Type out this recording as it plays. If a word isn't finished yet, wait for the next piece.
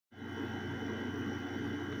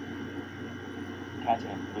Cat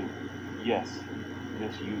and Blue. Yes,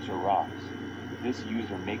 this user rocks. This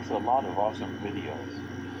user makes a lot of awesome videos.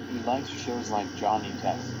 He likes shows like Johnny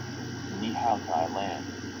Test, Ni Hao Thailand,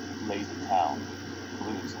 Lazy Town,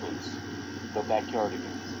 Blues Clues, The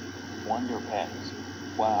Backyardigans, Wonder Pets,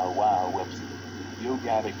 Wow Wow Whipsy, Yo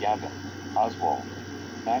Gabba Gabba, Oswald,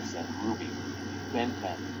 Max and Ruby, Ben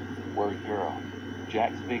 10, Word Girl,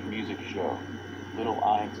 Jack's Big Music Show, Little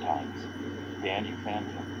Einsteins, Danny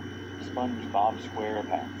Phantom, SpongeBob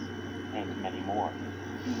SquarePants, and many more.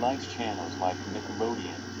 He likes channels like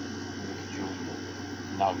Nickelodeon, Nick Jr.,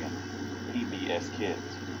 Noggin, PBS Kids,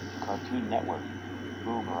 Cartoon Network,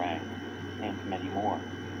 Boomerang, and many more.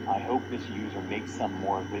 I hope this user makes some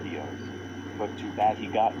more videos, but too bad he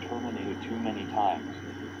got terminated too many times.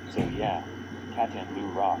 So yeah, Cat and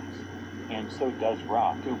Blue rocks. And so does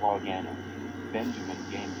Rock Again. Benjamin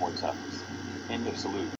Game What's Ups. End of salute.